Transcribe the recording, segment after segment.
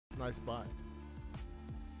nice spot.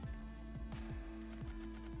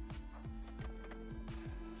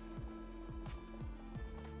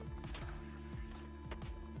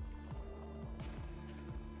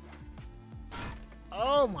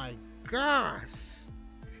 Oh my gosh.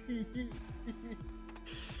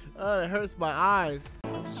 Oh, it hurts my eyes.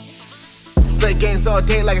 Play games all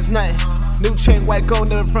day like it's night. New chain, white gold,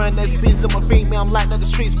 never front. SBs on my feet, man. I'm lighting up the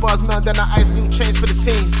streets. Bars, man. Then I ice new chains for the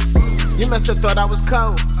team. You must have thought I was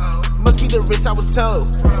cold. Must be the wrist I was told.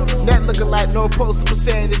 Net looking like no post. Who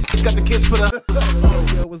said this bitch got the kids put up?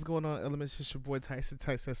 Yo, what's going on, Elementz? It's your boy Tyson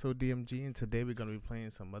SODMG, and today we're gonna be playing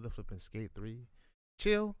some mother flipping Skate 3.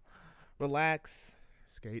 Chill, relax,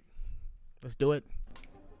 skate. Let's do it.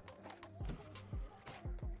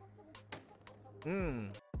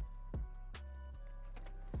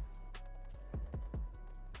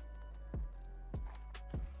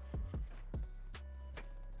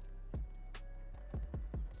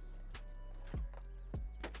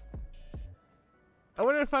 I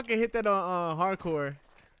wonder if I can hit that on hardcore.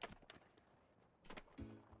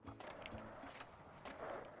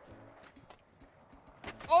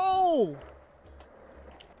 Oh!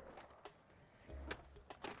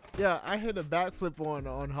 Yeah, I hit a backflip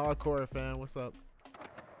on hardcore, fam. What's up?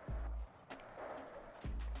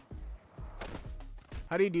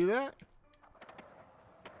 How do you do that?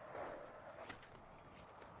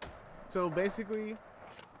 So basically,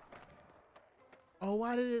 oh,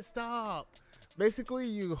 why did it stop? Basically,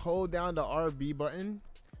 you hold down the RB button,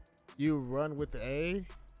 you run with the A,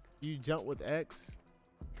 you jump with X,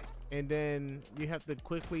 and then you have to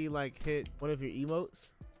quickly like hit one of your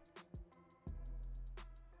emotes.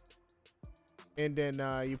 And then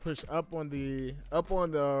you push up on the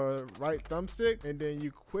right thumbstick, and then you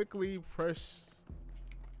quickly press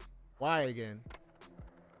Y again.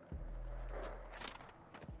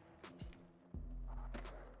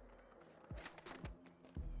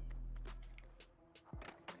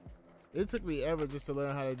 It took me ever just to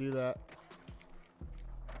learn how to do that.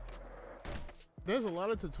 There's a lot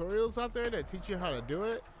of tutorials out there that teach you how to do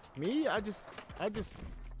it. Me, I just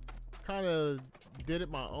kind of did it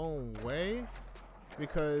my own way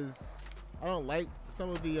because I don't like some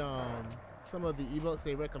of the emotes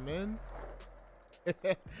they recommend.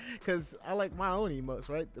 Because I like my own emotes,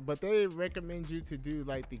 right? But they recommend you to do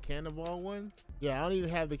like the cannonball one. Yeah, I don't even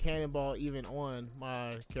have the cannonball even on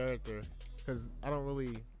my character because I don't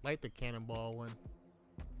really like the cannonball one.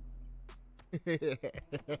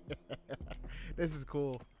 This is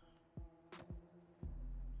cool.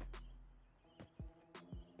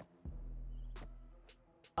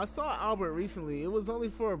 I saw Albert recently. It was only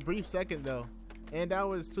for a brief second though, and I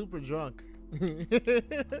was super drunk.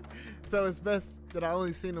 So it's best that I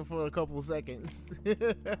only seen him for a couple seconds.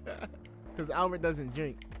 Because Albert doesn't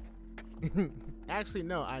drink. Actually,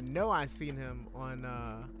 no, I know I seen him on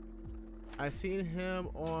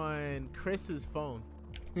Chris's phone.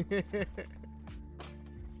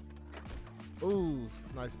 Ooh,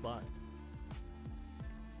 nice spot.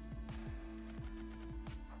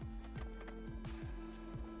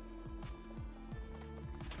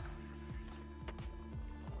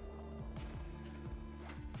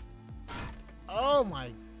 Oh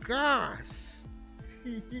my gosh.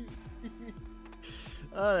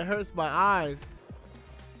 Oh, it hurts my eyes.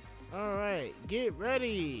 All right, get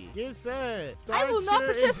ready, get set. I will not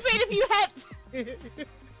participate if you hit.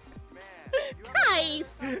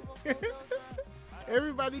 Nice.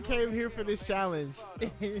 Everybody came here for this challenge.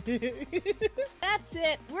 That's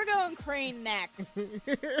it. We're going crane next.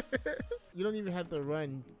 You don't even have to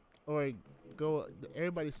run or go.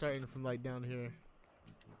 Everybody's starting from like down here.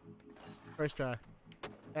 First try.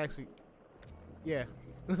 Actually, yeah.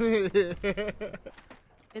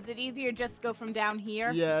 Is it easier just to go from down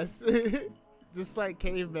here? Yes. Just like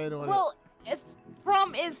cavemen on it. Well,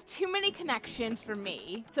 problem is too many connections for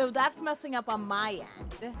me, so that's messing up on my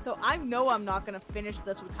end. So I know I'm not gonna finish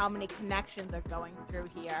this with how many connections are going through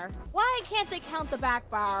here. Why can't they count the back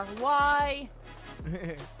bar? Why?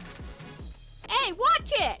 Hey,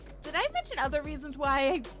 watch it! Did I mention other reasons why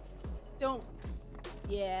I don't?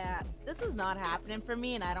 Yeah, this is not happening for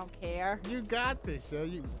me, and I don't care. You got this, yo.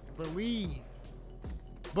 You believe.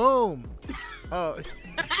 Boom. Oh. Remember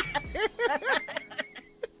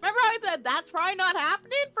how I said that's probably not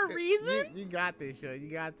happening for reasons? You got this, yo. You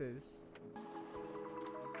got this.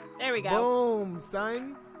 There we go. Boom,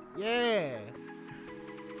 son. Yeah.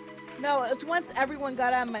 No, it's once everyone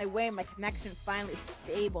got out of my way, my connection finally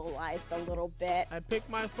stabilized a little bit. I picked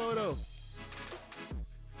my photo.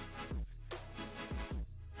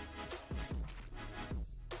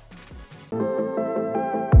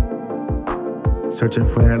 Searching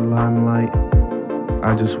for that limelight,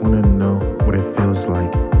 I just wanna know what it feels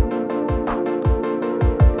like.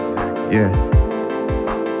 Yeah.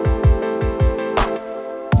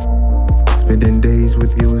 Spending days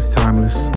with you is timeless.